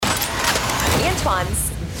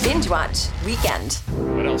Antoine's Binge Watch Weekend.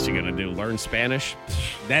 What else you gonna do? Learn Spanish?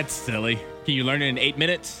 That's silly. Can you learn it in 8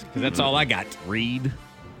 minutes? Because that's all I got. Read?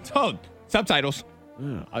 Oh, subtitles.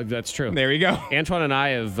 That's true. There we go. Antoine and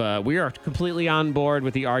I we are completely on board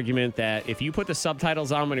with the argument that if you put the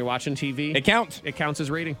subtitles on when you're watching TV, It counts. it counts as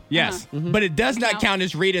reading. Yes. But it does not count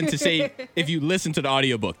as reading to say if you listen to the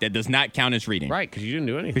audiobook. That does not count as reading. Right, because you didn't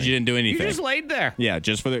do anything. Because you didn't do anything. You just laid there. Yeah,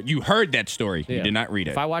 just for you heard that story. Yeah. You did not read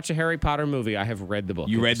it. If I watch a Harry Potter movie, I have read the book.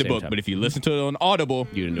 You read the book, but if you listen to it on Audible,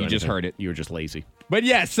 you didn't do just anything. heard it. You were just lazy. But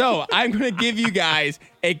yeah, so I'm going to give you guys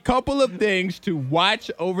a couple of things to watch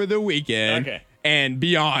over the weekend. Okay. And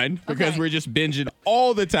beyond, because we're just binging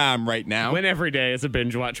all the time right now. When every day is a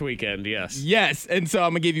binge watch weekend, yes. Yes, and so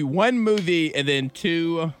I'm going to give you one movie and then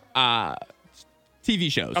two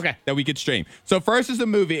TV shows that we could stream. So first is a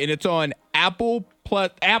movie, and it's on Apple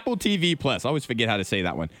TV Plus. I always forget how to say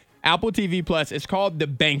that one. Apple TV Plus. It's called The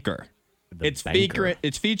Banker. It's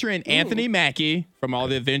featuring Anthony Mackie from all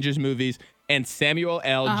the Avengers movies and Samuel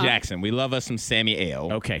L. Jackson. We love us some Sammy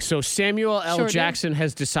L. Okay, so Samuel L. Jackson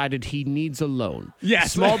has decided he needs a loan.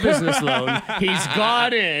 Yes. Small business loan. He's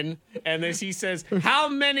gone in, and then he says, how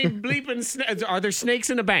many bleeping snakes? Are there snakes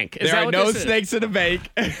in a bank? There are no snakes in a bank.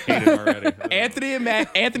 Anthony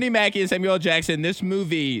Mackie and Samuel L. Jackson, this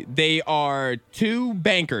movie, they are two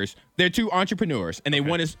bankers. They're two entrepreneurs, and they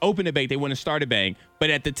want to open a bank. They want to start a bank. But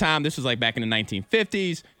at the time, this was like back in the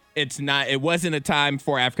 1950s. It wasn't a time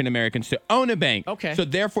for African Americans to own a bank. Okay. So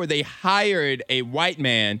therefore they hired a white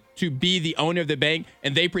man to be the owner of the bank,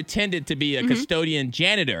 and they pretended to be a custodian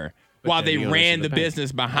janitor while they ran the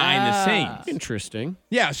business behind the scenes. Interesting.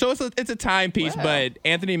 Yeah, so it's a timepiece, but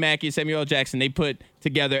Anthony Mackie, Samuel L. Jackson, they put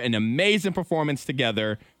together an amazing performance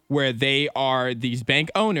together where they are these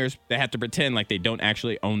bank owners that have to pretend like they don't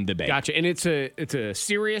actually own the bank. Gotcha. And it's a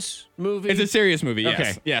serious movie? It's a serious movie, yes.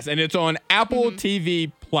 Okay. Yes, and it's on Apple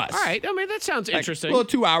TV Plus. All right. I mean, that sounds interesting. Well,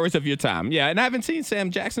 2 hours of your time. Yeah, and I haven't seen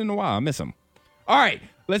Sam Jackson in a while. I miss him. All right,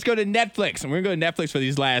 let's go to Netflix. And we're going to go to Netflix for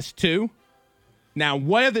these last two. Now,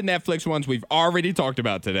 one of the Netflix ones we've already talked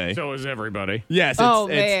about today. So is everybody. Yes,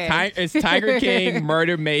 it's Tiger King,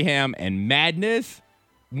 Murder, Mayhem, and Madness.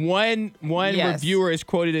 One reviewer is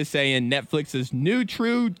quoted as saying Netflix's new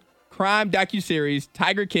true crime docuseries,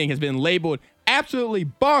 Tiger King, has been labeled absolutely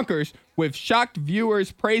bonkers, with shocked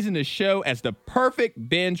viewers praising the show as the perfect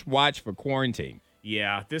binge watch for quarantine.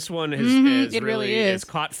 Yeah, this one has really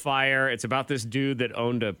caught fire. It's about this dude that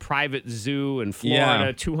owned a private zoo in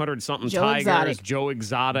Florida, 200-something tigers, Joe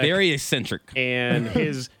Exotic. Very eccentric. And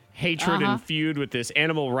his hatred and feud with this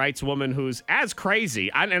animal rights woman who's as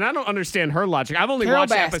crazy. And I don't understand her logic. I've only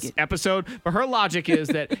watched the episode, but her logic is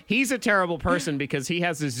that he's a terrible person because he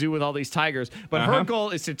has this zoo with all these tigers, but her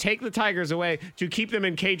goal is to take the tigers away to keep them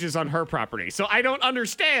in cages on her property. So I don't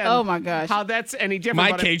understand how that's any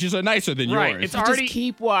different. My cages are nicer than yours. It's already just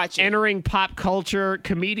keep watching. Entering pop culture.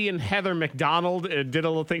 Comedian Heather McDonald did a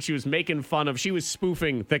little thing she was making fun of. She was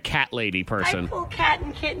spoofing the cat lady person. I pull cat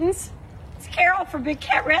and kittens. It's Carol for Big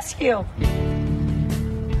Cat Rescue.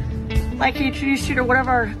 I'd like to introduce you to one of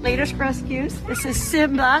our latest rescues. This is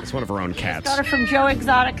Simba. It's one of her own cats. Got her from Joe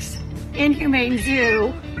Exotic's Inhumane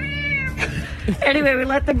Zoo. Anyway, we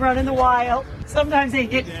let them run in the wild. Sometimes they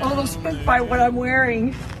get a little spooked by what I'm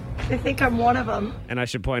wearing. They think I'm one of them. And I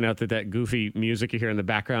should point out that goofy music you hear in the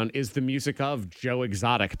background is the music of Joe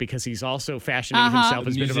Exotic, because he's also fashioning himself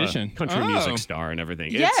as a bit of a country music star and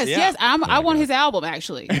everything. Yes. I want his album,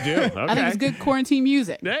 actually. You do? Okay. I think it's good quarantine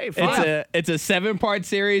music. Hey, fun. It's a 7-part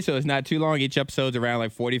series, so it's not too long. Each episode's around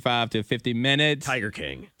like 45 to 50 minutes. Tiger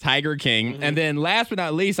King. And then last but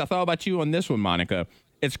not least, I thought about you on this one, Monica.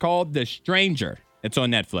 It's called The Stranger. It's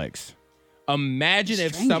on Netflix. Imagine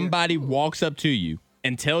if somebody walks up to you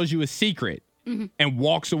and tells you a secret and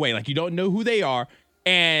walks away. Like, you don't know who they are.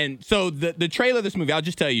 And so the trailer of this movie, I'll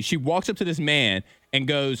just tell you, she walks up to this man and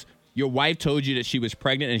goes, your wife told you that she was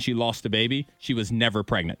pregnant and she lost the baby. She was never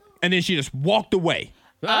pregnant. And then she just walked away.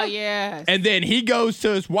 Oh, yes. And then he goes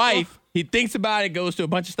to his wife. He thinks about it, goes to a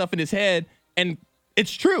bunch of stuff in his head, and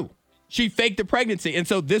it's true. She faked the pregnancy. And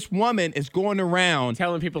so this woman is going around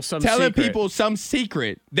telling people some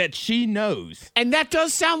secret that she knows. And that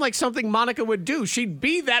does sound like something Monica would do. She'd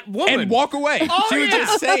be that woman. And walk away. She would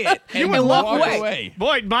just say it. And walk away.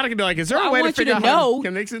 Boy, Monica would be like, is there a way to figure out how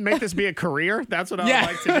can make this be a career? That's what I would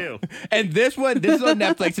like to do. And this is on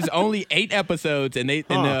Netflix. It's only 8 episodes. And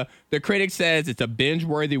the critic says it's a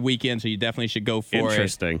binge-worthy weekend, so you definitely should go for it.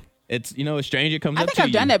 Interesting. It's, a stranger comes up to you. I think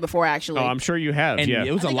I've done that before, actually. Oh, I'm sure you have, and it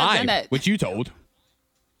was a lie, which you told.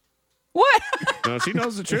 What? No, she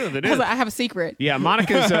knows the truth. It I is. was like, I have a secret. Yeah,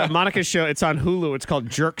 Monica's show. It's on Hulu. It's called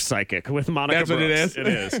Jerk Psychic with Monica. That's Brooks. what it is? It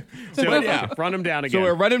is. So Yeah. run them down again. So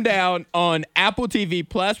we're running down on Apple TV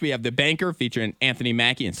Plus. We have The Banker featuring Anthony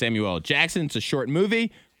Mackie and Samuel L. Jackson. It's a short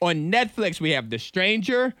movie. On Netflix, we have The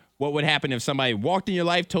Stranger. What would happen if somebody walked in your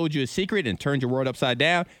life, told you a secret, and turned your world upside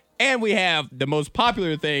down? And we have the most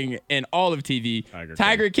popular thing in all of TV,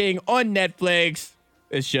 Tiger King on Netflix.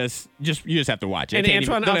 It's just you just have to watch it. And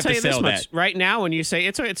Antoine, I'll tell you this much. Right now, when you say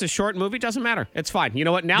it's a short movie, doesn't matter. It's fine. You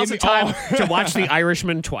know what? Now's the time to watch The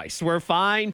Irishman twice. We're fine.